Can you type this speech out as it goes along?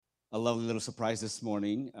a lovely little surprise this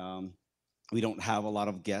morning. We don't have a lot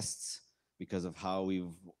of guests because of how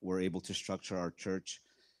we're able to structure our church.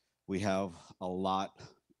 We have a lot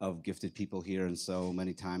of gifted people here, and so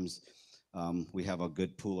many times we have a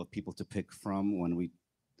good pool of people to pick from when we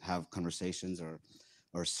have conversations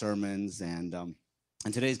or sermons. And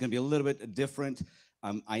today is going to be a little bit different.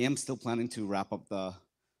 I am still planning to wrap up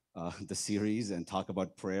the series and talk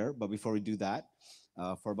about prayer, but before we do that,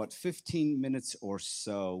 for about 15 minutes or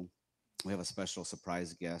so, we have a special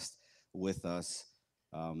surprise guest with us.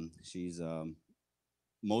 She's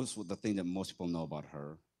most the thing that most people know about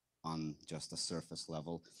her on just a surface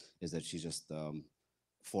level is that she's just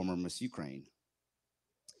former Miss Ukraine,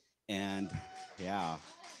 and yeah,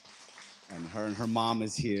 and her mom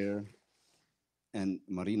is here, and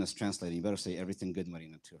Marina's translating. You better say everything good,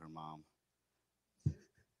 Marina, to her mom.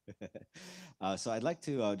 So I'd like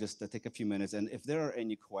to just take a few minutes, and if there are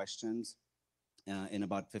any questions in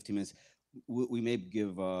about 15 minutes, we may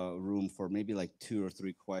give room for maybe like 2 or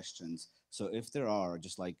 3 questions. So if there are,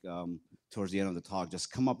 just like towards the end of the talk,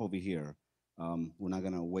 just come up over here. We're not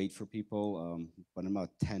gonna wait for people, but in about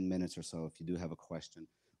 10 minutes or so, if you do have a question,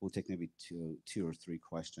 we'll take maybe two or three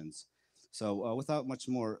questions. So without much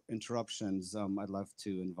more interruptions, I'd love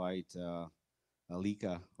to invite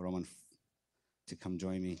Alika Roman to come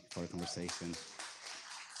join me for a conversation.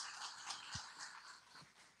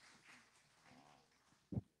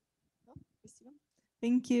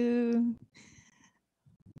 Thank you.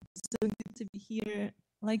 So good to be here,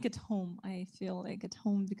 like at home. I feel like at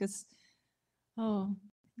home because,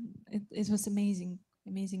 it was amazing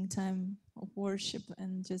time of worship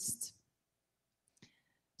and just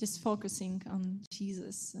focusing on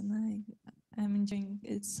Jesus. And I'm enjoying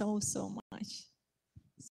it so much,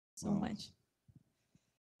 so much.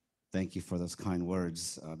 Thank you for those kind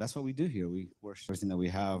words. That's what we do here. We worship everything that we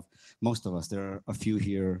have. Most of us, there are a few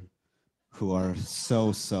here who are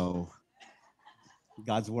so.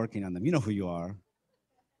 God's working on them. You know who you are.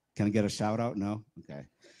 Can I get a shout out? No? Okay.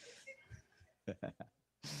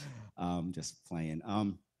 Just playing.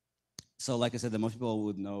 So like I said, that most people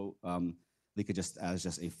would know Lika just as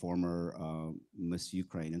just a former Miss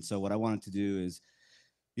Ukraine. And so what I wanted to do is,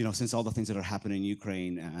 since all the things that are happening in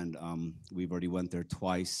Ukraine and we've already went there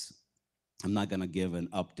twice, I'm not gonna give an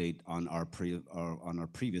update on our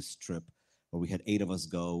previous trip where we had 8 of us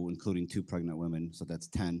go, including 2 pregnant women. So that's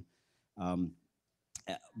 10.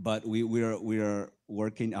 But we are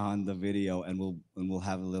working on the video, and we'll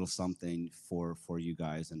have a little something for you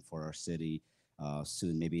guys and for our city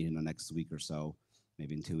soon, maybe in the next week or so,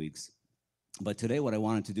 maybe in 2 weeks. But today, what I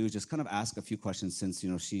wanted to do is just kind of ask a few questions, since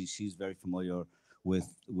she's very familiar with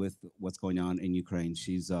what's going on in Ukraine.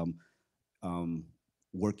 She's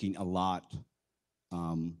working a lot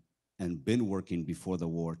and been working before the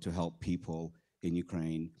war to help people in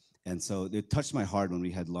Ukraine, and so it touched my heart when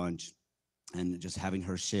we had lunch. And just having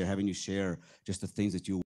you share just the things that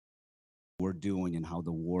you were doing and how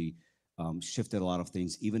the war shifted a lot of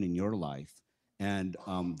things, even in your life. And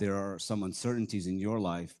there are some uncertainties in your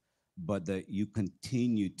life, but that you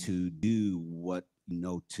continue to do what you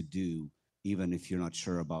know to do, even if you're not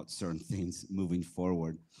sure about certain things moving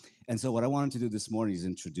forward. And so what I wanted to do this morning is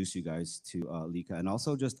introduce you guys to Lika, and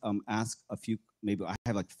also just ask a few, maybe I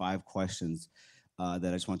have like 5 questions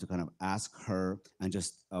that I just want to kind of ask her and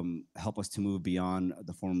just help us to move beyond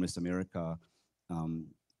the former Miss America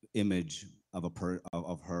image of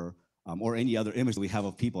her, or any other image that we have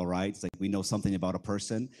of people, right? It's like we know something about a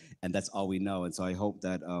person, and that's all we know. And so I hope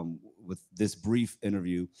that with this brief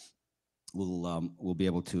interview, we'll be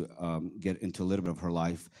able to get into a little bit of her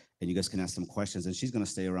life, and you guys can ask some questions. And she's going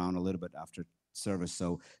to stay around a little bit after service,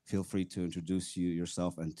 so feel free to introduce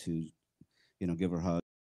yourself and to give her hugs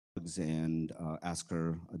and ask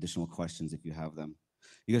her additional questions if you have them.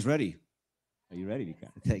 You guys ready? Are you ready,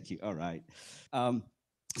 Mika? Thank you. All right.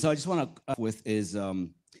 So I just want to with is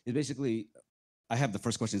basically, I have the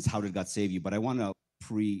first question is, how did God save you? But I want to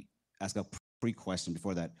ask a pre-question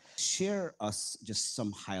before that. Share us just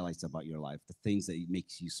some highlights about your life, the things that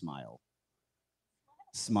makes you smile.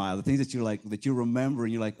 Smile, the things that that you remember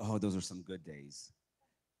and you're like, oh, those are some good days.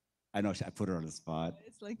 I know I put her on the spot.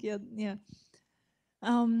 It's like, yeah.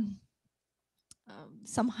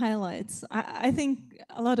 Some highlights. I think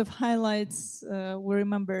a lot of highlights we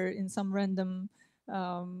remember in some random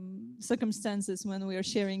circumstances when we are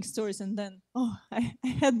sharing stories, and then, oh, I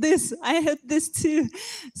had this too.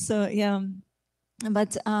 So yeah,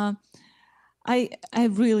 but I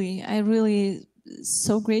really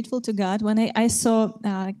so grateful to God when I saw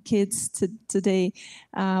kids today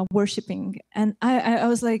worshiping, and I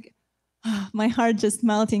was like, my heart just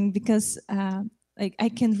melting because like I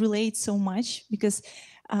can relate so much, because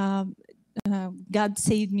God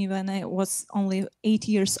saved me when I was only 8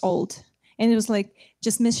 years old. And it was like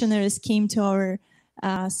just missionaries came to our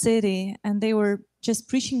city and they were just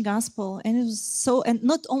preaching gospel. And it was so, and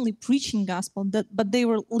not only preaching gospel, but they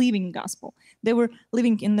were living gospel. They were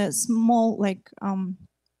living in the small, like, I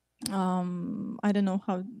don't know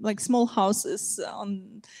how, like small houses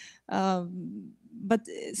on, but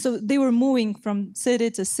so they were moving from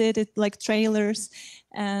city to city, like trailers,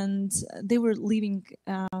 and they were living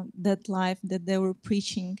that life that they were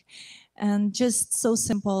preaching, and just so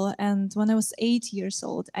simple. And when I was 8 years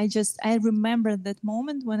old, I remember that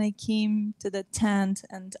moment when I came to the tent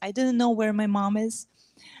and I didn't know where my mom is.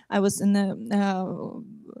 I was in a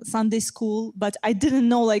Sunday school, but I didn't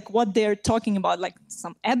know like what they're talking about, like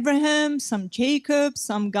some Abraham, some Jacob,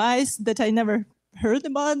 some guys that I never heard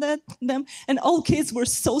about them. And all kids were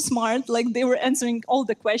so smart, like they were answering all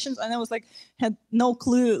the questions, and I was like had no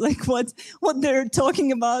clue like what they're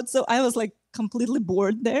talking about. So I was like completely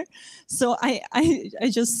bored there. So I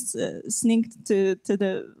just sneaked to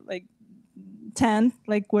the like tent,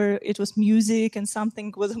 like where it was music and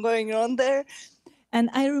something was going on there. And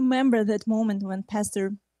I remember that moment when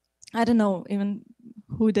Pastor, I don't know even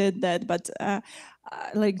who did that, but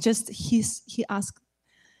like just he asked,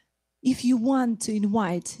 if you want to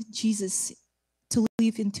invite Jesus to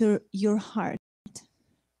live into your heart,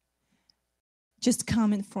 just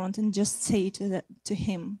come in front and just say to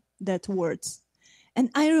him that words. And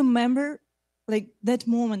I remember like that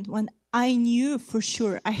moment when I knew for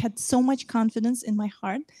sure, I had so much confidence in my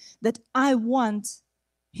heart that I want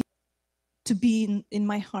to be in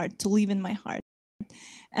my heart, to live in my heart.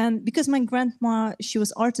 And because my grandma, she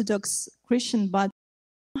was Orthodox Christian, but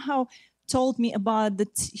somehow told me about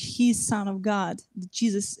that he's Son of God, that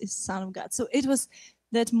Jesus is Son of God. So it was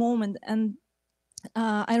that moment. And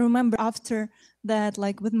I remember after that,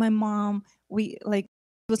 like with my mom, we like,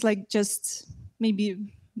 it was like just maybe,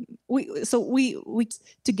 we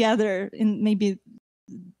together in maybe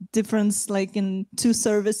difference, like in 2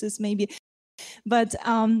 services maybe. But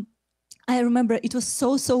I remember it was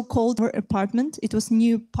so cold in our apartment. It was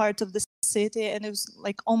new part of the city and it was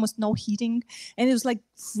like almost no heating and it was like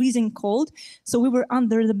freezing cold. So we were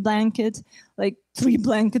under the blanket, like 3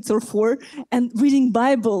 blankets or 4, and reading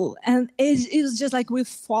Bible. And it was just like we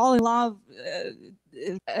fall in love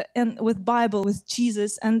and with Bible, with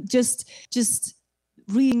Jesus, and just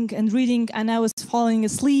reading and reading. And I was falling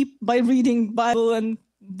asleep by reading Bible and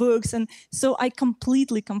books. And so I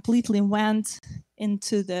completely went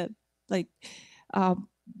into the like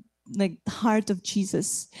heart of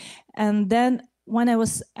Jesus. And then when I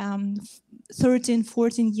was 13,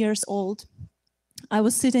 14 years old, I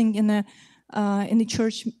was sitting in the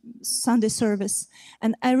church Sunday service,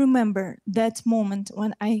 and I remember that moment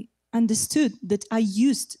when I understood that I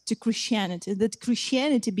used to Christianity, that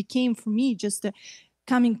Christianity became for me just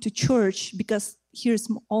coming to church because here's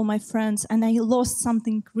all my friends, and I lost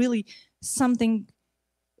something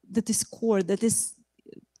that is core, that is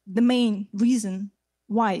the main reason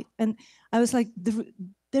why. And I was like,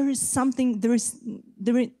 there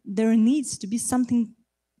needs to be something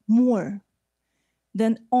more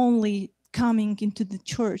than only coming into the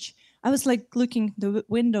church. I was like looking the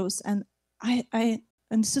windows, and I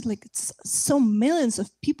understood like it's so millions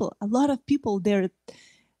of people, a lot of people there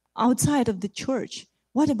outside of the church.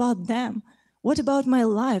 What about them? What about my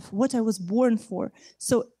life? What I was born for?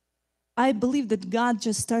 So I believe that God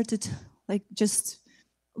just started like just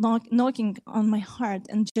knocking on my heart,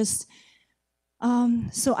 and just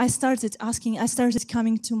so I started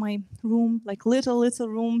coming to my room, like little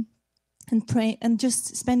room, and praying and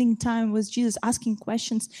just spending time with Jesus, asking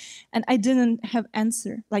questions. And I didn't have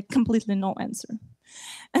answer, like completely no answer,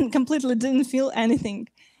 and completely didn't feel anything.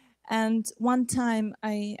 And one time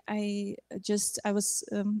I was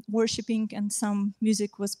worshiping, and some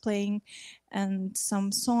music was playing and some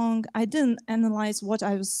song. I didn't analyze what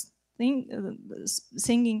I was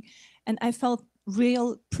singing, and I felt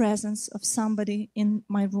real presence of somebody in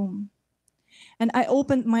my room. And I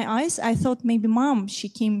opened my eyes. I thought maybe mom, she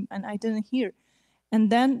came, and I didn't hear. And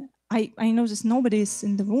then I noticed nobody is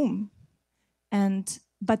in the room,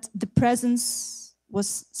 but the presence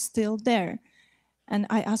was still there. And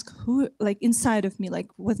I asked who, like inside of me, like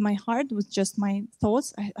with my heart, with just my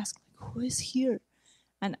thoughts, I asked, like, who is here?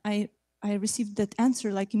 And I received that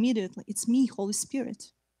answer like immediately. It's me, Holy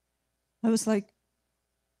Spirit. I was like,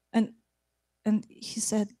 and he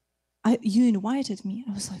said, you invited me.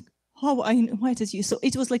 I was like, how I invited you? So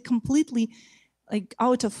it was like completely like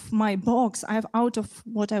out of my box, out of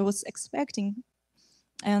what I was expecting.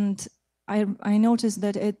 And I noticed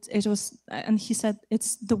that it was, and he said,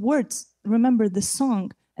 it's the words, remember the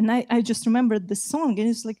song. And I just remembered the song, and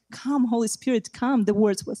it's like, come, Holy Spirit, come, the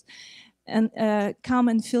words was, and come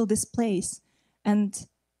and fill this place. And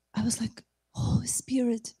I was like, Holy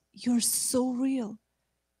Spirit, you're so real.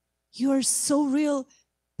 You're so real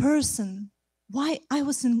person. Why I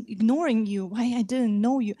wasn't ignoring you, why I didn't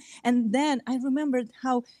know you. And then I remembered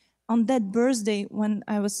how on that birthday, when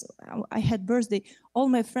I had birthday, all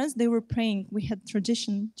my friends, they were praying. We had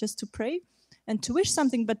tradition just to pray and to wish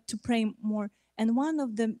something, but to pray more. And one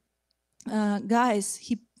of the guys,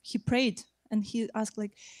 he prayed, and he asked,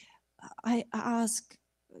 like, I ask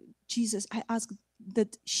Jesus, I ask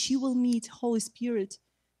that she will meet Holy Spirit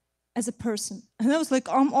as a person. And I was like,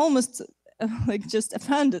 I'm almost like just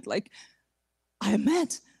offended, like, I'm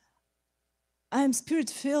spirit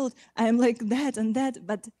filled, I'm like that and that.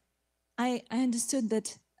 But I understood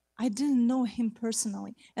that I didn't know him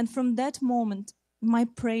personally. And from that moment, my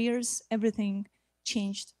prayers, everything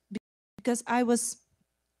changed, because I was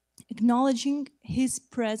acknowledging his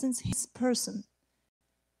presence, his person,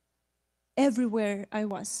 everywhere I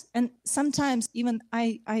was. And sometimes even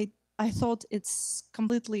I thought it's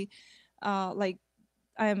completely like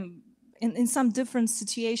I'm in some different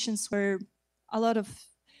situations where a lot of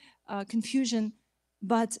confusion.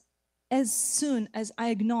 But as soon as I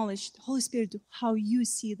acknowledged, Holy Spirit, how you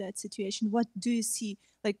see that situation, what do you see?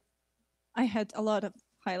 Like, I had a lot of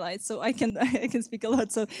highlights, so I can speak a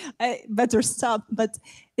lot, so I better stop. But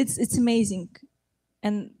it's amazing,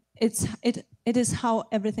 and it is how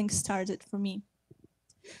everything started for me.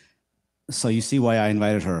 So you see why I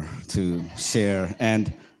invited her to share,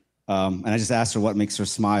 and I just asked her what makes her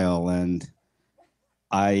smile, and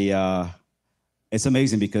it's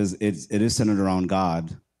amazing because it is centered around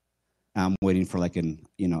God. I'm waiting for like an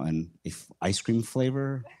ice cream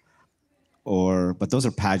flavor, but those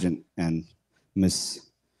are pageant and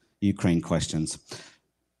Miss Ukraine questions.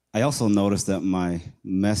 I also noticed that my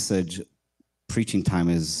message preaching time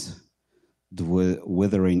is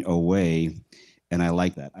withering away, and I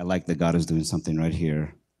like that. I like that God is doing something right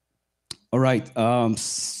here. All right,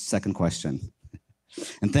 second question,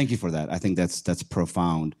 and thank you for that. I think that's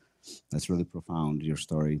profound. That's really profound, your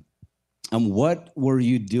story. What were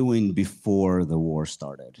you doing before the war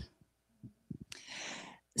started?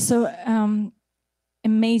 So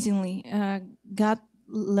amazingly, God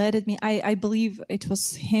led me. I believe it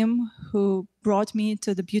was him who brought me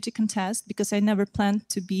to the beauty contest, because I never planned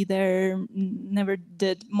to be there, never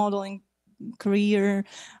did modeling career.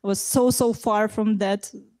 I was so far from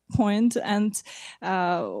that point, and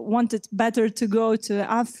wanted better to go to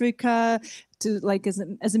Africa, to like as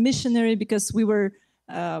a missionary, because we were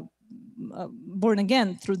born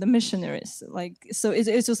again through the missionaries. Like, so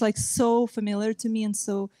it was like so familiar to me and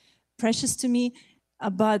so precious to me.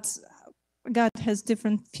 But God has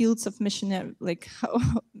different fields of missionary, like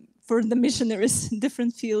for the missionaries,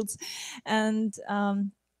 different fields. And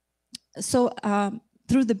so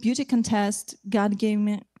through the beauty contest, God gave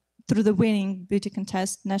me, through the winning beauty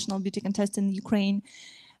contest, national beauty contest in Ukraine,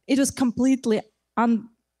 it was completely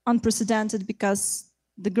unprecedented, because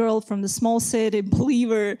the girl from the small city,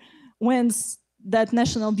 believer, wins that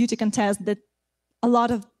national beauty contest that a lot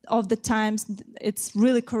of the times it's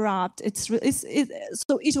really corrupt.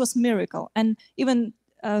 So it was miracle. And even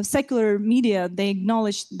secular media, they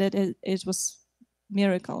acknowledged that it was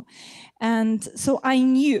miracle. And so I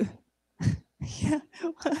knew. Yeah.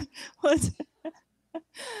 What?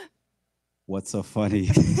 What's so funny?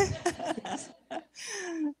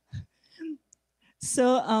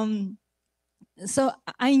 So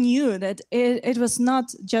I knew that it was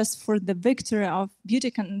not just for the victory of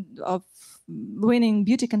winning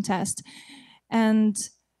beauty contest, and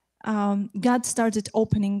God started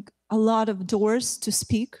opening a lot of doors to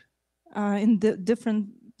speak in the different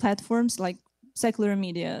platforms, like secular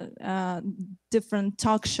media, different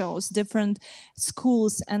talk shows, different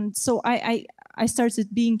schools. And so I started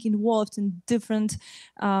being involved in different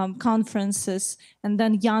conferences, and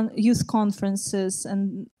then youth conferences,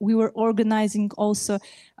 and we were organizing also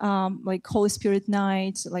like Holy Spirit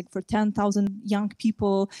Night, like for 10,000 young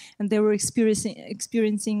people, and they were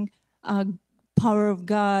experiencing power of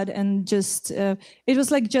God, and just it was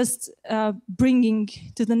like just bringing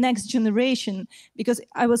to the next generation, because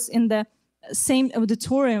I was in the same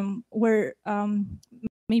auditorium where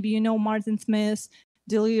maybe you know Martin Smith,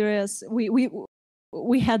 Delirious.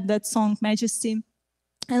 We had that song Majesty,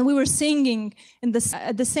 and we were singing in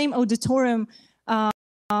at the same auditorium.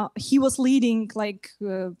 He was leading like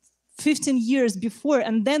 15 years before,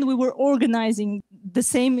 and then we were organizing the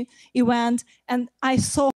same event, and I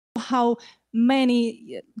saw how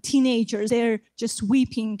many teenagers, they're just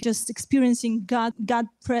weeping, just experiencing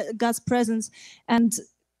God's presence. And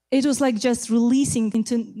it was like just releasing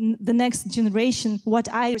into the next generation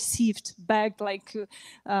what I received back like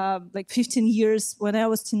 15 years when I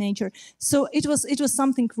was teenager. So it was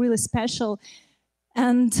something really special.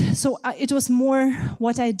 And so it was more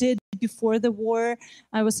what I did before the war.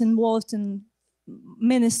 I was involved in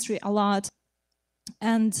ministry a lot.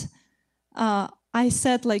 And I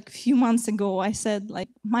said like a few months ago, I said like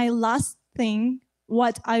my last thing,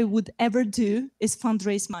 what I would ever do is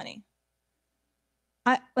fundraise money.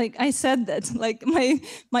 I said that like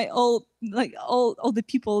all the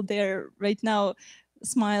people there right now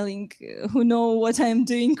smiling who know what I'm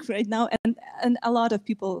doing right now, and a lot of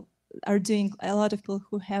people are doing, a lot of people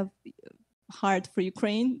who have heart for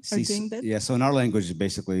Ukraine are doing that. Yeah, so in our language,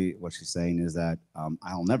 basically what she's saying is that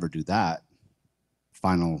I'll never do that.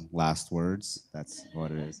 Final last words, that's what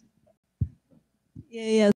it is.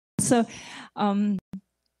 Yeah. So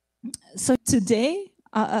so today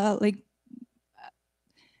like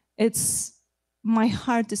it's my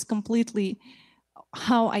heart is completely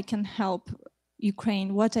how I can help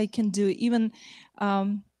Ukraine, what I can do. Even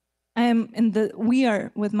we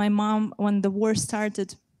are with my mom when the war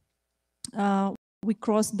started. We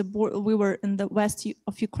crossed the border. We were in the west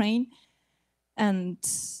of Ukraine, and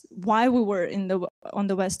why we were on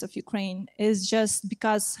the west of Ukraine is just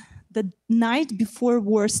because the night before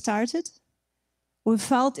war started, we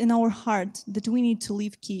felt in our heart that we need to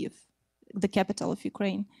leave Kyiv, the capital of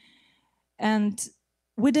Ukraine. And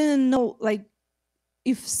we didn't know like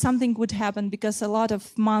if something would happen, because a lot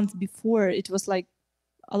of months before it was like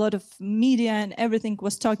a lot of media and everything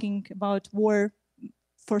was talking about war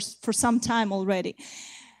for some time already.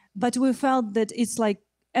 But we felt that it's like,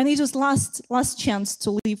 and it was last chance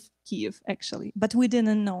to leave Kyiv actually, but we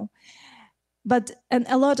didn't know. And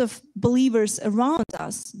a lot of believers around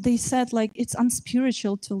us, they said like it's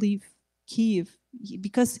unspiritual to leave Kyiv,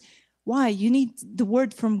 because why? You need the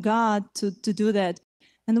word from God to do that.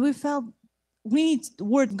 And we felt we need the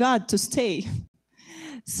word of God to stay.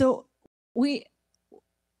 So we,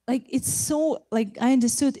 like, it's so, like, I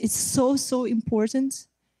understood it's so important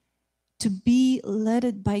to be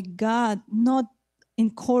led by God, not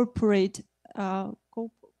incorporate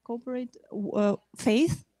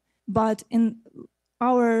faith, but in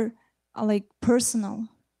our like personal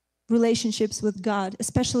relationships with God,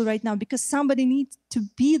 especially right now, because somebody needs to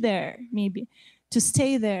be there, maybe to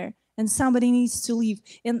stay there, and somebody needs to leave.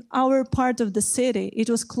 In our part of the city, it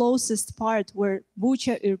was closest part where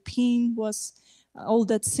Bucha, Irpin was, all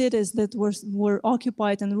that cities that were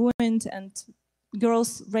occupied and ruined, and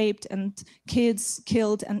girls raped and kids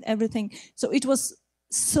killed and everything. So it was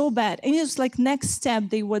so bad, and it was like next step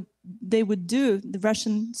they would do, the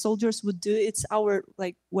Russian soldiers would do, it's our,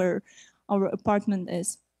 like, where our apartment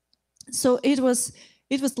is. So it was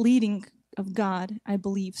leading of God, I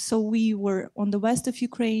believe. So we were on the west of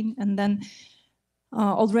Ukraine, and then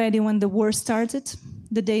already when the war started,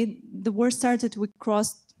 the day the war started, we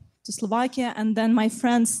crossed to Slovakia, and then my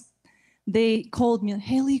friends, they called me,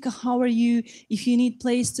 hey Lika, how are you? If you need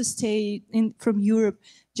place to stay from Europe,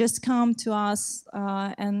 just come to us,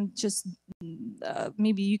 and just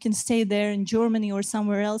maybe you can stay there in Germany or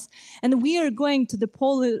somewhere else. And we are going to the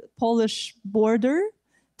Polish border,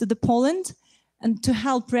 to the Poland, and to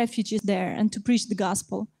help refugees there and to preach the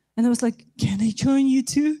gospel. And I was like, can I join you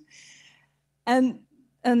too? And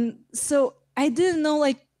so I didn't know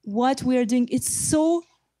like what we are doing. It's so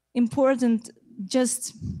important.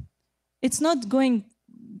 Just, it's not going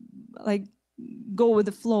like go with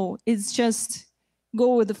the flow. It's just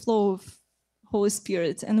go with the flow of Holy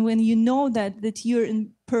Spirit. And when you know that you're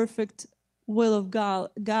in perfect will of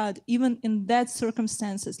God, even in that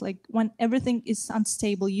circumstances, like when everything is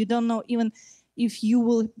unstable, you don't know even if you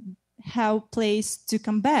will have place to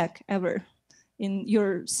come back ever in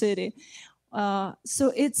your city.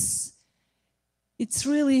 So it's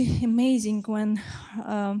really amazing when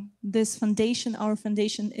this foundation, our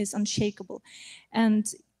foundation, is unshakable. And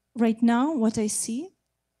right now, what I see,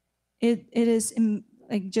 it is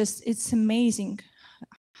like just, it's amazing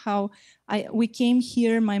how we came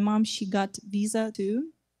here. My mom, she got visa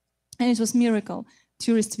too, and it was miracle,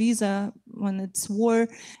 tourist visa when it's war,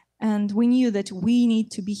 and we knew that we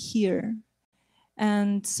need to be here.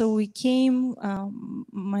 And so we came.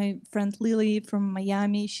 My friend Lily from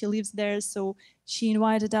Miami, she lives there, so she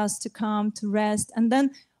invited us to come to rest. And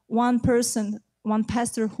then one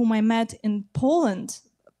pastor whom I met in Poland,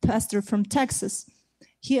 pastor from Texas,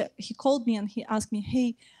 he called me and he asked me,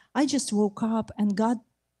 hey, I just woke up and God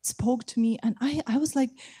spoke to me, and I was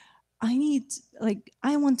like, I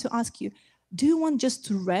want to ask you, do you want just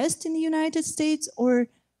to rest in the United States, or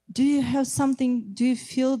do you have something, do you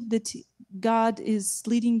feel that God is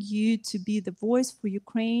leading you to be the voice for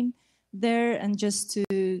Ukraine there, and just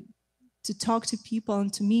to talk to people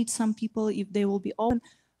and to meet some people if they will be open.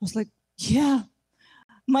 I was like, yeah,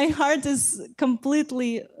 my heart is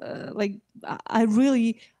completely I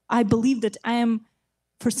believe that I am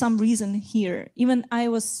for some reason here. Even I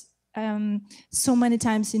was so many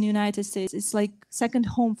times in the United States. It's like second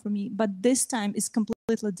home for me, but this time is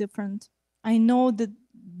completely different. I know that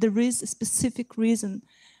there is a specific reason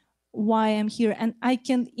why I'm here, and I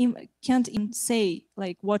can't even say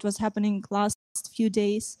like what was happening last few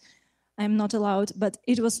days. I'm not allowed, but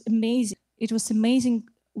it was amazing. It was amazing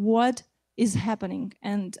what is happening,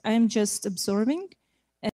 and I'm just absorbing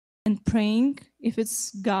and praying if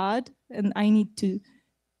it's God, and I need to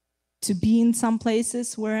be in some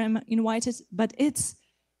places where I'm invited. But it's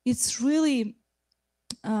really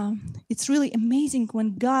amazing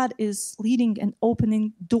when God is leading and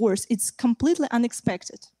opening doors. It's completely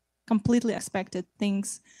unexpected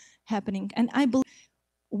things happening. And I believe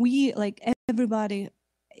we, like everybody,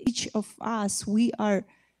 each of us, we are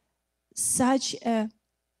such a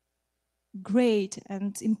great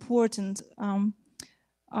and important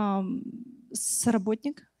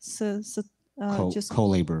соработник,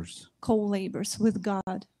 co-laborers with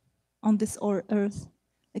God on this earth,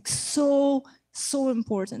 like so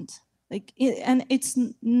important. Like and it's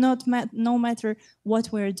not no matter what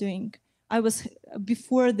we're doing. I was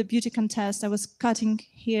before the beauty contest. I was cutting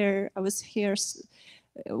hair. I was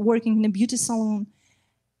working in a beauty salon,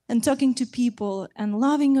 and talking to people and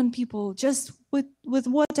loving on people just with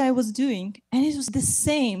what I was doing. And it was the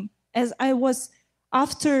same as I was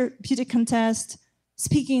after beauty contest,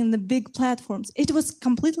 speaking in the big platforms. It was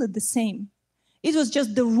completely the same. It was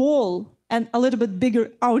just the role and a little bit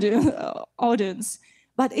bigger audience.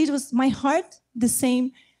 But it was my heart the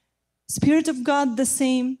same, Spirit of God the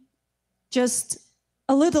same, just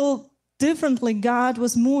a little differently God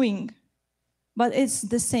was moving. But it's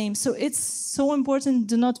the same. So it's so important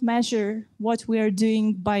to not measure what we are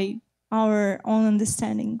doing by our own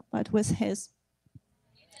understanding, but with His.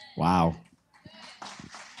 Wow.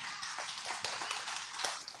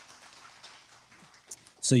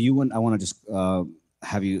 So I want to just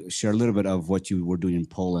have you share a little bit of what you were doing in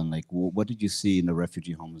Poland. Like, what did you see in the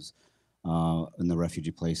refugee homes, in the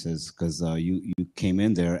refugee places? Because you came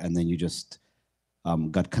in there and then you just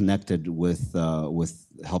got connected with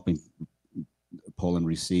helping Poland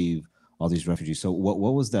receive all these refugees. So what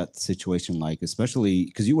was that situation like, especially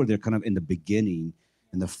because you were there kind of in the beginning,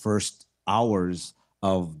 in the first hours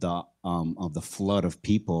of the flood of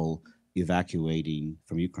people evacuating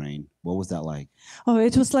from Ukraine? What was that like? Oh,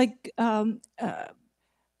 it was like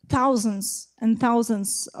thousands and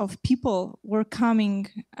thousands of people were coming,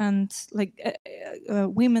 and like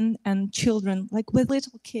women and children, like with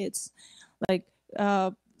little kids, like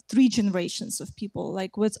 3 generations of people,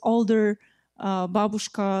 like with older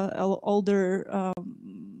babushka, older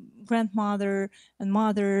grandmother and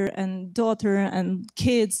mother and daughter and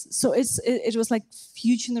kids. So it was like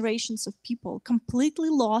few generations of people, completely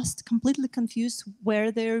lost, completely confused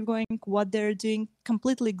where they're going, what they're doing,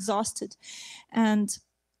 completely exhausted. And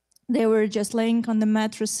they were just laying on the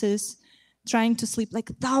mattresses, trying to sleep, like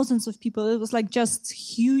thousands of people. It was like just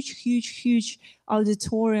huge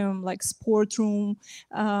auditorium, like sport room.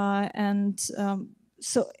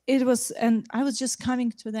 So it was, and I was just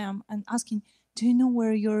coming to them and asking, do you know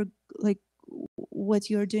where you're, like, what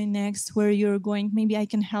you're doing next, where you're going? Maybe I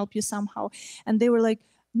can help you somehow. And they were like,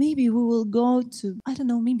 maybe we will go to, I don't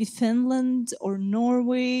know, maybe Finland or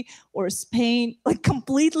Norway or Spain. Like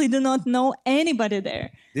completely do not know anybody there.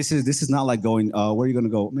 This is not like going, where are you going to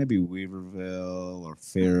go? Maybe Weaverville or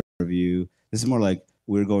Fairview. This is more like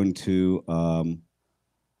we're going to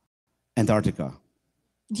Antarctica.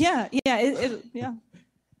 Yeah.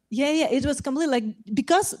 It was completely like,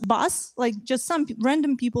 because bus, like just some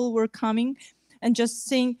random people were coming and just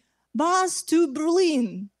saying, bus to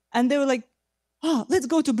Berlin. And they were like, oh, let's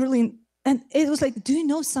go to Berlin. And it was like, do you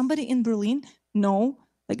know somebody in Berlin? No.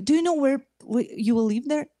 Like, do you know where you will live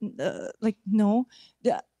there? Like, no.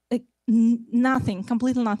 Like nothing,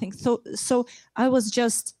 completely nothing. So I was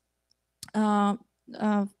just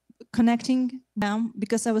connecting them,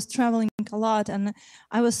 because I was traveling a lot, and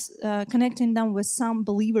I was connecting them with some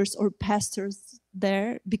believers or pastors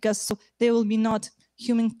there, because so they will be not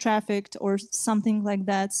human trafficked or something like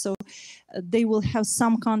that. So they will have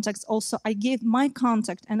some contacts. Also, I gave my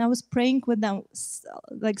contact and I was praying with them.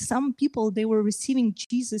 Like some people, they were receiving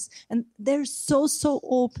Jesus, and they're so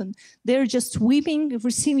open. They're just weeping,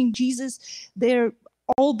 receiving Jesus. They're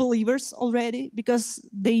all believers already, because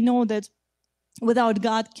they know that without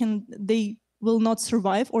God they will not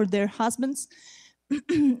survive, or their husbands.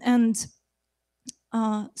 And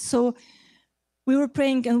So we were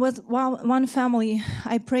praying, and with one family,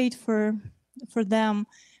 I prayed for them,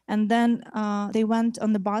 and then they went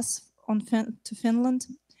on the bus to Finland,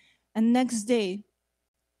 and next day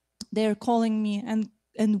they're calling me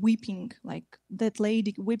and weeping, like that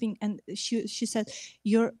lady weeping, and she said,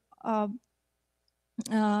 "You're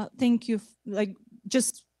thank you, like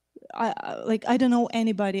just." I don't know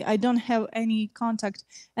anybody. I don't have any contact,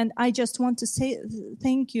 and I just want to say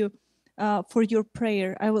thank you for your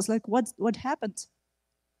prayer. I was like, what happened?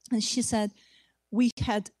 And she said, we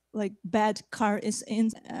had like bad car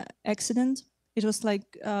accident. It was like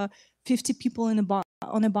 50 people on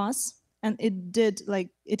a bus, and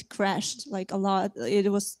it crashed like a lot.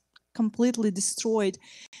 It was completely destroyed,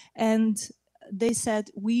 and they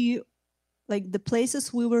said the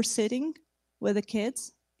places we were sitting with the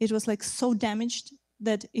kids, it was like so damaged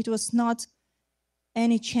that it was not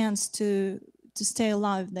any chance to stay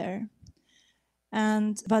alive there.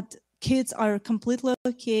 But kids are completely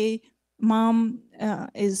okay. Mom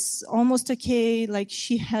is almost okay. Like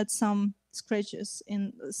she had some scratches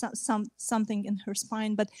in something in her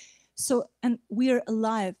spine, and we are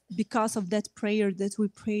alive because of that prayer that we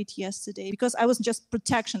prayed yesterday. Because I was just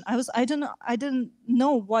protection. I didn't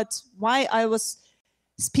know why I was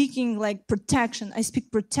speaking like protection. I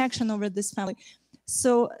speak protection over this family.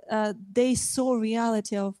 So they saw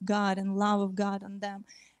reality of God and love of God on them,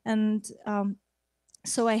 and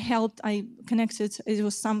so I connected. It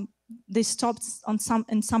was they stopped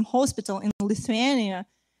in some hospital in Lithuania.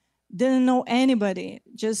 Didn't know anybody.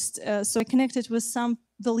 So I connected with some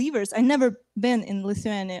believers. I never been in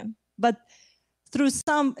Lithuania, but through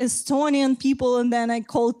some Estonian people, and then I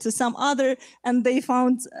called to some other, and they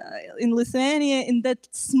found in Lithuania, in that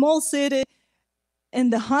small city, in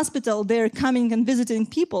the hospital, they're coming and visiting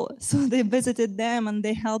people. So they visited them and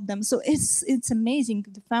they helped them. So it's amazing,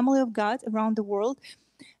 the family of God around the world.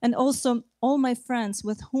 And also all my friends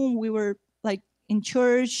with whom we were like in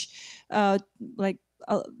church,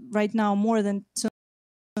 right now more than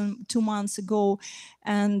 2 months ago,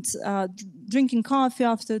 and drinking coffee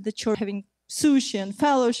after the church, having sushi and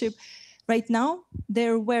fellowship. Right now,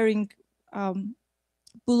 they're wearing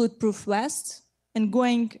bulletproof vests and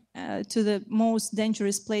going to the most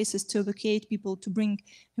dangerous places to evacuate people, to bring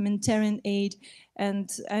humanitarian aid. And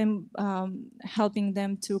I'm helping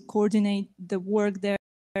them to coordinate the work there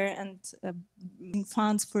and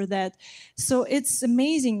funds for that. So it's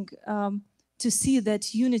amazing to see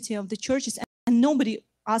that unity of the churches, and nobody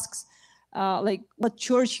asks like what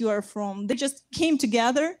church you are from. They just came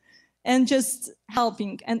together and just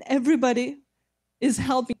helping, and everybody is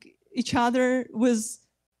helping each other with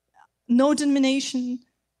no denomination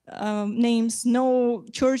names, no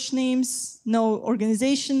church names, no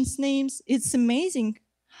organizations names. It's amazing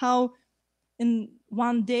how in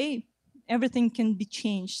one day everything can be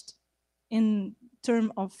changed in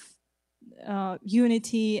terms of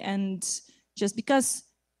unity, and just because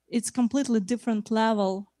it's completely different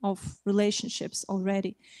level of relationships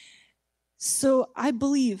already. So I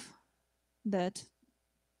believe that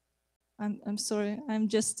I'm sorry, I'm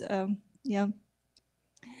just yeah.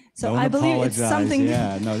 So Don't I believe apologize. it's something.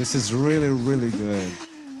 Yeah, no, this is really, really good.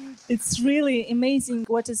 It's really amazing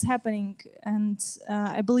what is happening, and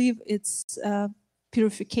I believe it's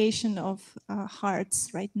purification of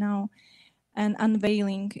hearts right now, and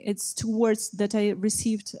unveiling. It's two words that I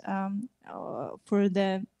received on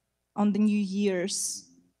the New Year's,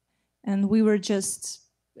 and we were just.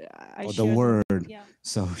 The word. Yeah.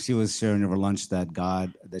 So she was sharing over lunch that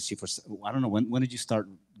she I don't know when did you start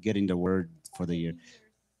getting the word for the year?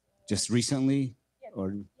 Just recently,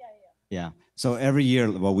 or yeah. So every year,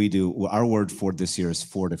 what we do, our word for this year is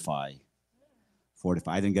fortify.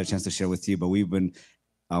 Fortify. I didn't get a chance to share with you, but we've been.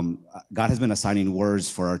 God has been assigning words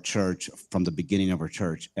for our church from the beginning of our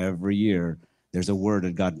church. Every year, there's a word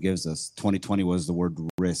that God gives us. 2020 was the word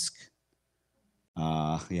risk.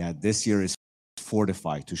 This year is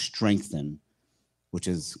fortify, to strengthen, which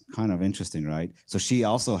is kind of interesting, right? So she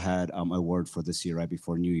also had a word for this year right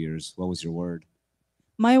before New Year's. What was your word?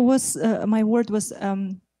 My word was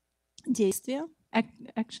действие,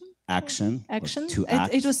 action. Action. Action. To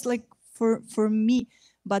act. It was like for me,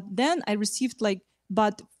 but then I received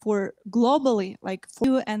but for globally, like for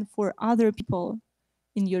you and for other people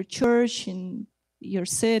in your church, in your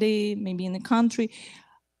city, maybe in the country,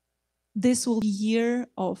 this will be a year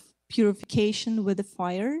of purification with the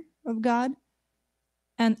fire of God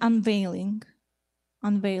and unveiling.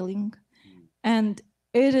 And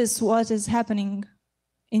it is what is happening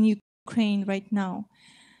in Ukraine right now.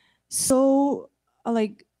 So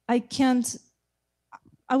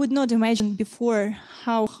I would not imagine before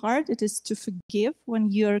how hard it is to forgive when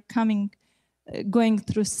you're coming going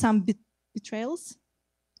through some betrayals,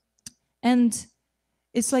 and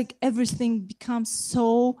it's like everything becomes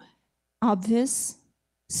so obvious,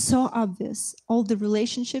 all the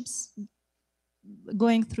relationships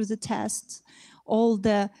going through the tests, all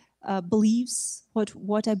the beliefs,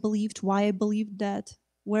 what I believed, why I believed that,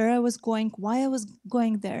 where I was going, why I was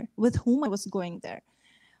going there, with whom I was going there.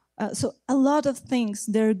 So a lot of things,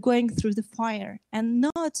 they're going through the fire, and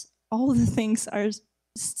not all the things are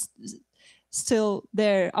still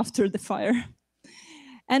there after the fire.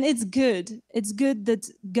 And it's good. It's good that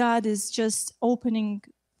God is just opening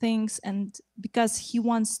things, and because he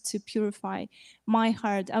wants to purify my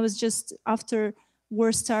heart. I was just, after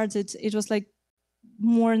war started, it was like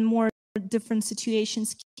more and more different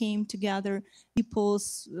situations came together.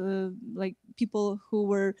 Like people who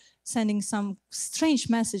were sending some strange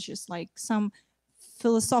messages, like some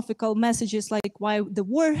philosophical messages, like why the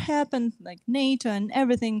war happened, like NATO and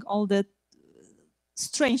everything, all the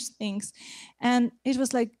strange things. And it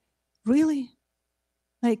was like, really?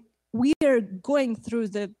 Like, we are going through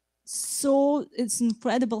it's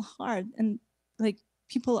incredible hard, and like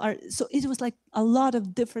people are, so it was like a lot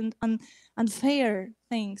of different unfair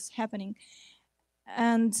things happening.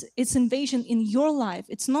 And it's invasion in your life.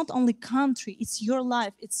 It's not only country, it's your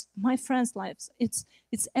life, it's my friends' lives, it's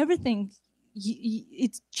everything.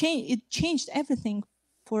 It changed everything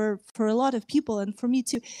for a lot of people, and for me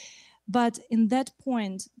too. But in that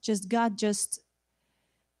point,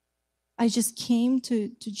 I just came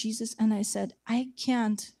to Jesus, and I said, I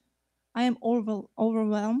am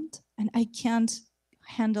overwhelmed, and I can't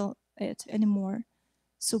handle it anymore.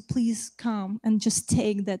 So please come and just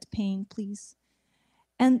take that pain, please.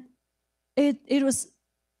 And it was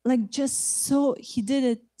like just so, he did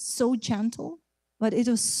it so gentle, but it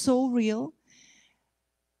was so real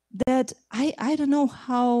that I don't know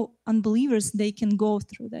how unbelievers, they can go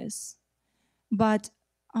through this. But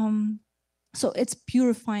so it's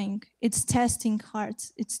purifying, it's testing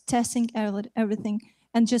hearts, it's testing everything,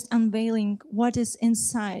 and just unveiling what is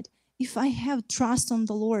inside. If I have trust on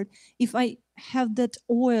the Lord, if I have that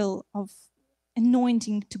oil of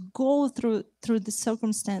anointing to go through the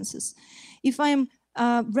circumstances, if I'm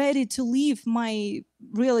ready to leave my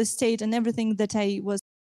real estate and everything that I was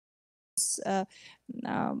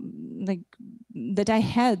like that I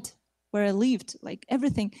had where I lived, like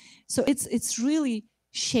everything. So it's really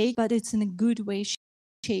shake, but it's in a good way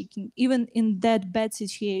shaking, even in that bad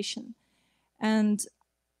situation. And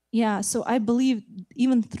yeah, so I believe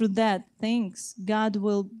even through that things, God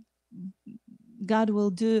will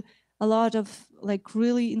do a lot of like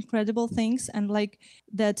really incredible things. And like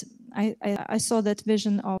that, I saw that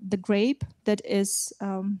vision of the grape that is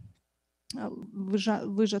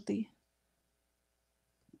выжатый.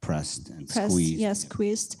 Pressed and squeezed. Yeah,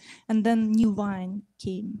 squeezed. And then new wine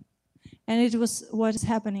came. And it was what is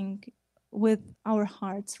happening with our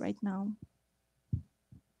hearts right now.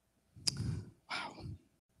 Wow.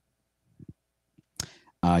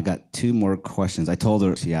 I got 2 more questions. I told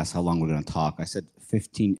her, she asked how long we're going to talk. I said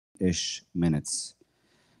 15-ish minutes.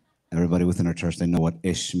 Everybody within our church, they know what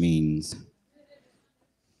ish means.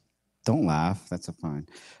 Don't laugh. That's fine.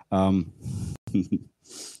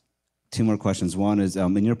 2 more questions. One is,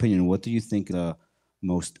 in your opinion, what do you think the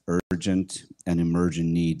most urgent and emergent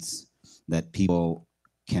needs that people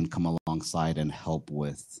can come alongside and help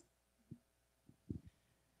with?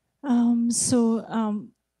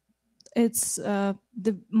 It's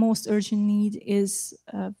the most urgent need is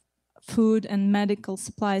food and medical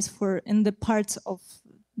supplies for in the parts of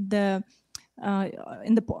the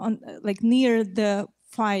like near the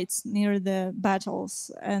fights, near the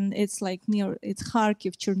battles, and it's like it's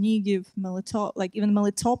Kharkiv, Chernihiv, Melitopol, like even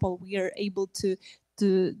Melitopol. We are able to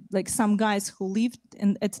like some guys who lived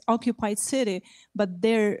in its occupied city, but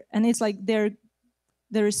it's like there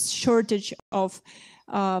is shortage of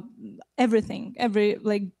everything,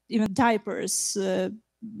 like even diapers,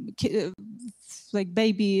 like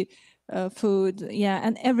baby food, yeah,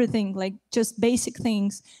 and everything, like just basic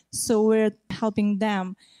things. So we're helping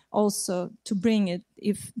them also to bring it.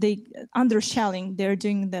 If they undershelling, they're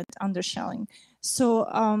doing that undershelling. So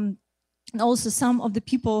and also some of the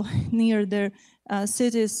people near their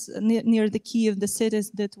cities, near the Kiev, the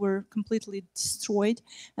cities that were completely destroyed,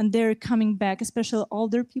 and they're coming back, especially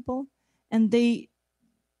older people, and they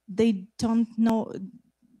don't know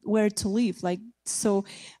where to live. Like so,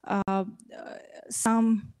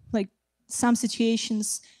 some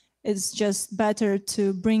situations, it's just better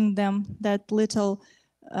to bring them that little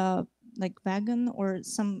like wagon or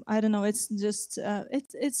some, I don't know, it's just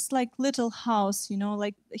it's like little house,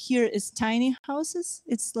 like here is tiny houses,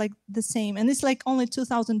 it's like the same, and it's like only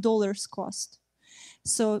 $2,000 cost.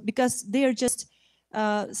 So because they are just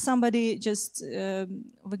somebody just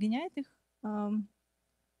выгоняет их,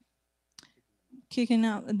 kicking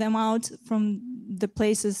them out from the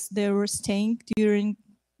places they were staying during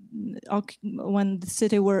when the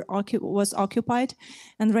city was occupied,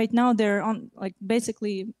 and right now they're on like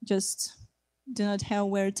basically just do not have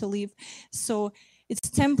where to live. So it's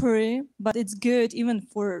temporary, but it's good even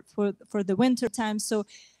for the winter time. So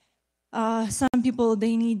some people,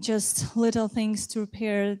 they need just little things to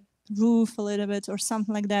repair roof a little bit or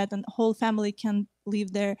something like that, and whole family can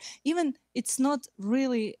live there. Even it's not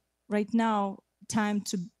really right now time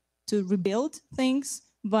to rebuild things,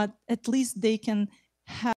 but at least they can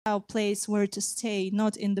have a place where to stay,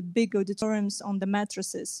 not in the big auditoriums on the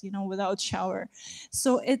mattresses, you know, without shower.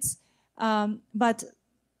 So it's but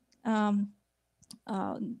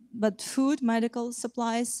food, medical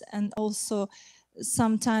supplies, and also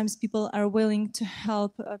sometimes people are willing to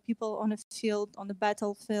help people on a field, on the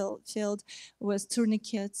battlefield, with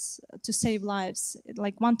tourniquets to save lives.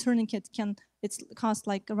 Like one tourniquet it's cost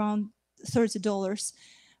like around $30.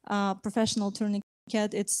 Professional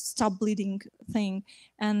tourniquet, it's stop bleeding thing,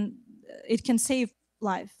 and it can save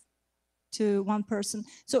life to one person.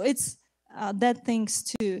 So it's that things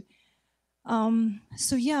too.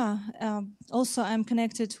 So yeah, also I'm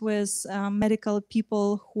connected with medical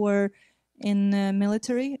people who are in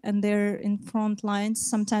military, and they're in front lines.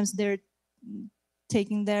 Sometimes they're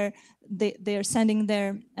taking they're sending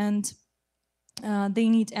there, and they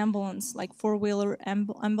need ambulance, like four-wheeler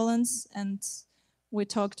ambulance. And we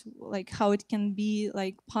talked like how it can be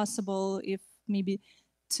like possible if maybe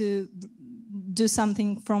to do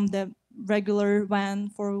something from the regular van,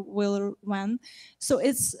 four-wheeler van. So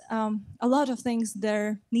it's a lot of things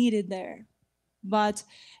they're needed there,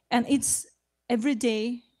 and it's every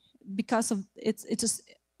day because of it is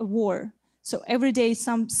a war. So every day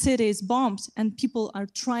some city is bombed and people are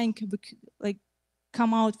trying to like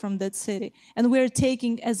come out from that city, and we're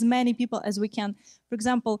taking as many people as we can. For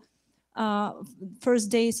example,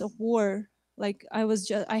 first days of war, like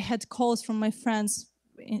I had calls from my friends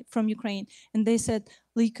from Ukraine, and they said,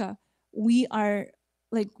 Lika, we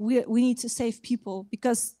need to save people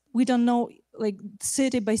because we don't know, like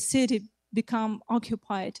city by city become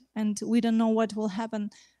occupied, and we don't know what will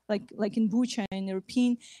happen, like in Bucha, in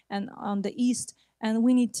Irpin, and on the east, and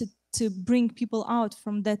we need to bring people out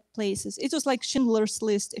from that places. It was like Schindler's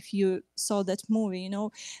List, if you saw that movie, you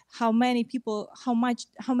know, how many people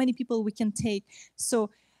we can take. So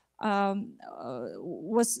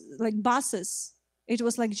was like buses. It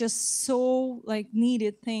was like just so like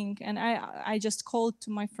needed thing. And I just called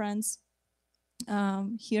to my friends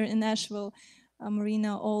here in Nashville,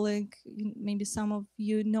 Marina, Oleg, maybe some of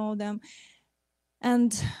you know them.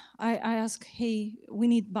 And I asked, hey, we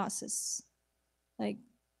need buses. Like,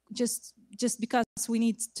 just because we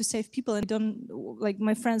need to save people, and don't, like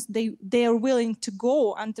my friends, they are willing to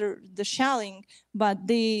go under the shelling, but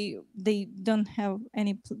they don't have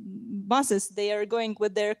any buses. They are going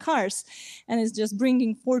with their cars, and it's just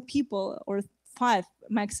bringing 4 people or 5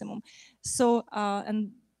 maximum. So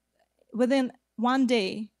and within one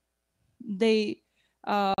day, they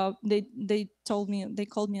told me, they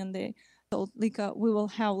called me, and they told Lika, we will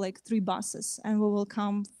have like 3 buses, and we will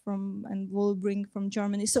come from, and we'll bring from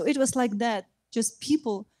Germany. So it was like that, just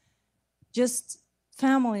people, just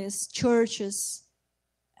families, churches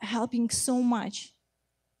helping so much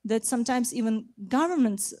that sometimes even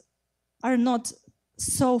governments are not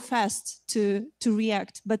so fast to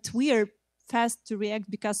react, but we are fast to react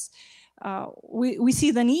because we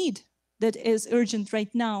see the need that is urgent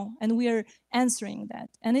right now, and we are answering that.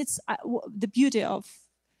 And it's the beauty of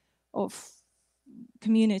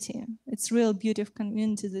community. It's real beauty of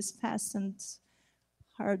community, this fast and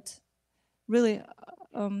hard. Really,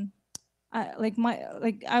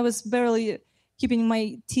 I was barely keeping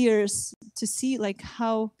my tears to see like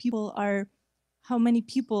how many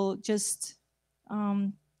people just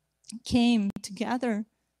came together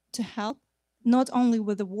to help, not only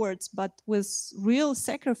with the words, but with real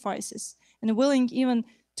sacrifices, and willing even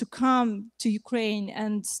to come to Ukraine,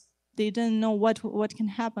 and they didn't know what can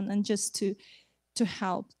happen, and just to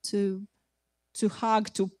help, to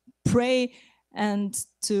hug, to pray, and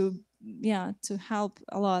to help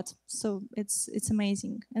a lot. So it's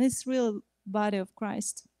amazing, and it's real body of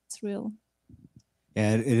Christ. It's real.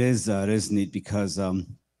 Yeah, it is neat because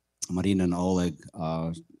Marina and Oleg,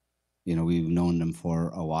 we've known them for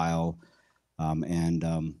a while,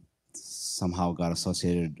 and somehow got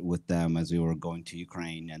associated with them as we were going to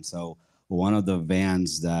Ukraine. And so one of the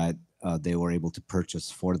vans that they were able to purchase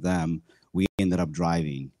for them, we ended up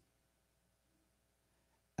driving.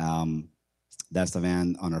 that's the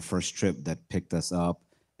van on our first trip that picked us up,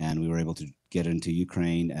 and we were able to get into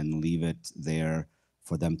Ukraine and leave it there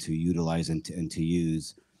for them to utilize and to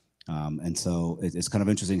use. And so it's kind of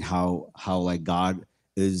interesting how like God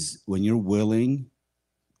is, when you're willing,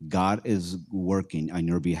 God is working on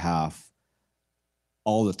your behalf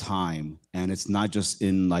all the time. And it's not just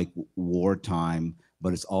in like wartime,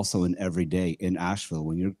 but it's also in every day in Asheville.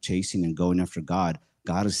 When you're chasing and going after God,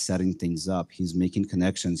 God is setting things up. He's making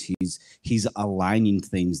connections. He's aligning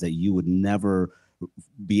things that you would never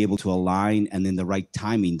be able to align, and in the right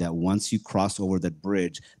timing, that once you cross over that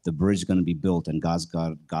bridge, the bridge is going to be built, and God's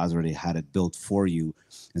already had it built for you.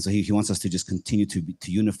 And so he wants us to just continue to be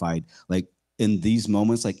unified. Like in these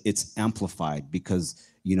moments, like it's amplified because,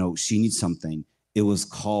 you know, she needs something. It was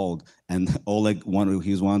called, and Oleg,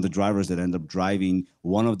 he was one of the drivers that ended up driving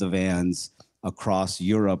one of the vans across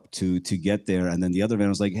Europe to get there. And then the other van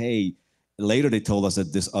was like, hey, later they told us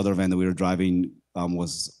that this other van that we were driving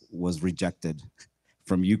was rejected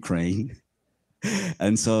from Ukraine.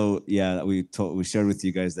 And so, yeah, we shared with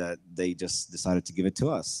you guys that they just decided to give it to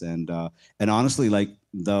us. And honestly, like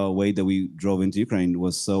the way that we drove into Ukraine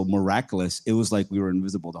was so miraculous. It was like we were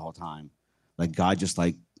invisible the whole time. Like God just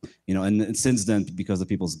like, you know, and since then, because of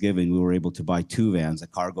people's giving, we were able to buy 2 vans, a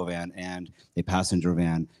cargo van and a passenger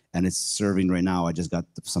van. And it's serving right now. I just got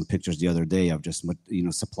some pictures the other day of just, you know,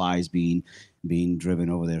 supplies being driven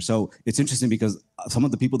over there. So it's interesting because some of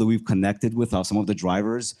the people that we've connected with, some of the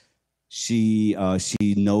drivers, she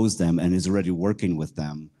knows them and is already working with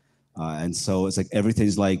them. And so it's like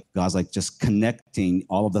everything's like God's like just connecting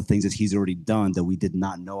all of the things that he's already done that we did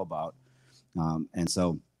not know about. And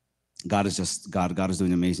so God is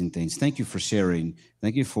doing amazing things. Thank you for sharing.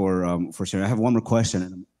 Thank you for sharing. I have one more question,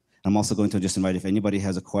 and I'm also going to just invite, if anybody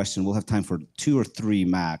has a question, we'll have time for 2 or 3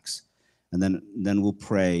 max, and then we'll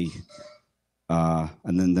pray.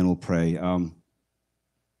 And then we'll pray.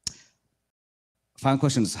 Final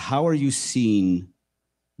question is, how are you seeing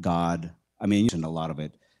God? I mean, you mentioned a lot of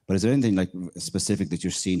it, but is there anything like specific that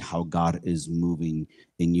you're seeing how God is moving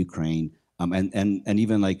in Ukraine? And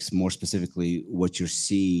even like more specifically, what you're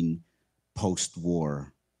seeing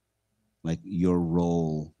post-war, like your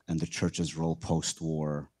role and the church's role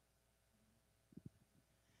post-war?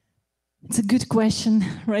 It's a good question.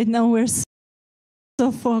 Right now we're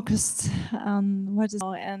so focused on what is,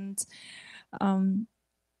 and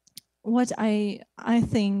what I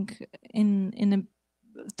think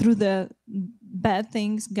through the bad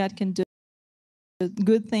things God can do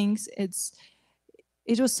good things.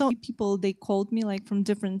 It was so many people, they called me like from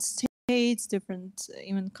different states, different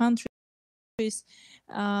even countries.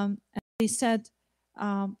 And they said,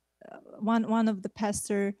 one of the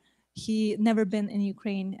pastor, he never been in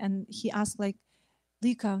Ukraine, and he asked like,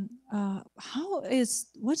 Lika, what is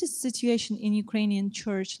the situation in Ukrainian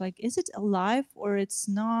church? Like, is it alive or it's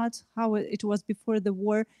not? How it was before the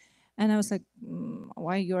war? And I was like,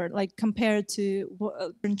 why you're like compared to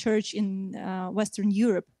church in Western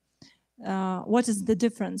Europe? What is the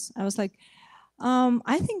difference? I was like,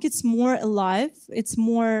 I think it's more alive. It's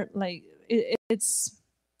more like it's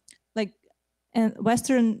like a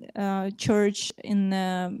Western church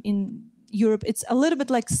in Europe. It's a little bit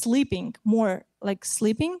like sleeping, more like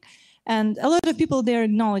sleeping, and a lot of people they're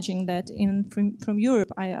acknowledging that. From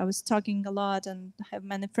Europe, I was talking a lot and have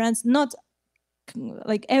many friends. Not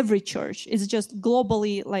like every church, it's just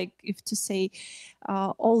globally, like if to say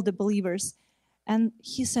all the believers. And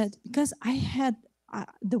he said, because I had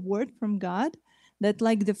the word from God that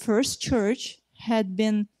like the first church had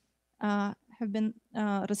been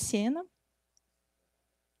рассеяна,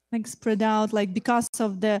 like spread out, like because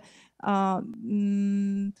of the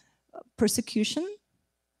persecution.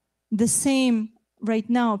 The same right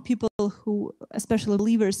now, people who, especially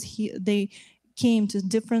believers, they came to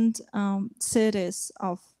different cities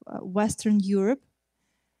of Western Europe.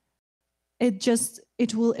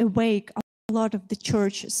 It will awake a lot of the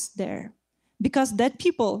churches there, because that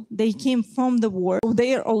people, they came from the war,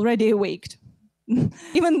 they are already awaked,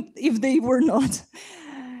 even if they were not.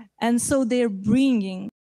 And so they're bringing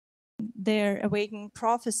their awakening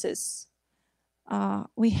prophecies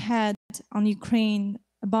we had on Ukraine,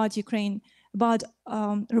 about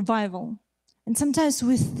revival. And sometimes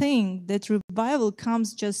we think that revival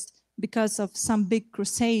comes just because of some big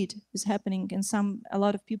crusade is happening and a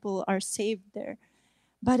lot of people are saved there.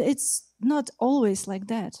 But it's not always like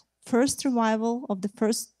that. First revival of the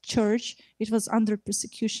first church, it was under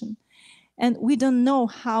persecution. And we don't know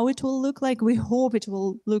how it will look like. We hope it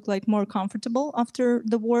will look like more comfortable after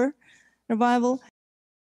the war revival.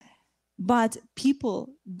 But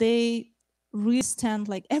people, they really stand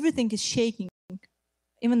like everything is shaking.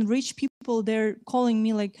 Even rich people, they're calling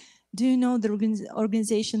me like, Do you know the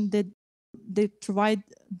organization that they provide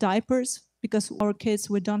diapers because our kids,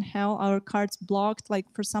 we don't have our cards blocked, like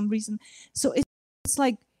for some reason. So it's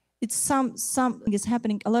like it's something is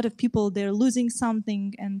happening. A lot of people, they're losing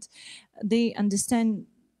something, and they understand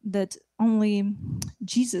that only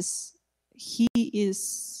Jesus, he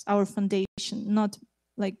is our foundation, not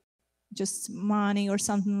like just money or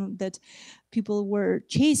something that people were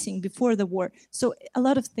chasing before the war. So a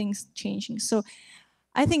lot of things changing. So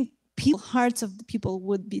I think hearts of the people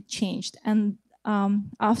would be changed. And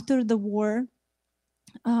after the war,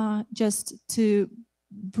 just to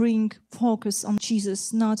bring focus on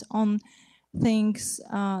Jesus, not on things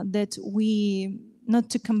that we, not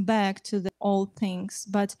to come back to the old things,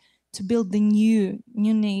 but to build the new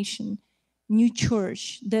nation, new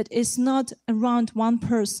church that is not around one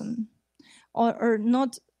person, or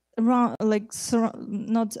not around like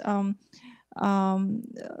not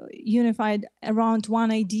unified around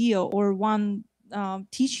one idea or one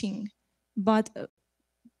teaching, but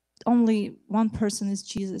only one person is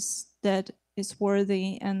Jesus that is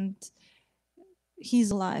worthy, and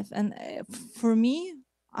he's alive. And for me,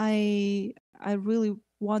 I really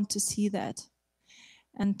want to see that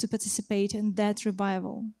and to participate in that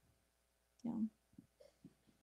revival. Yeah.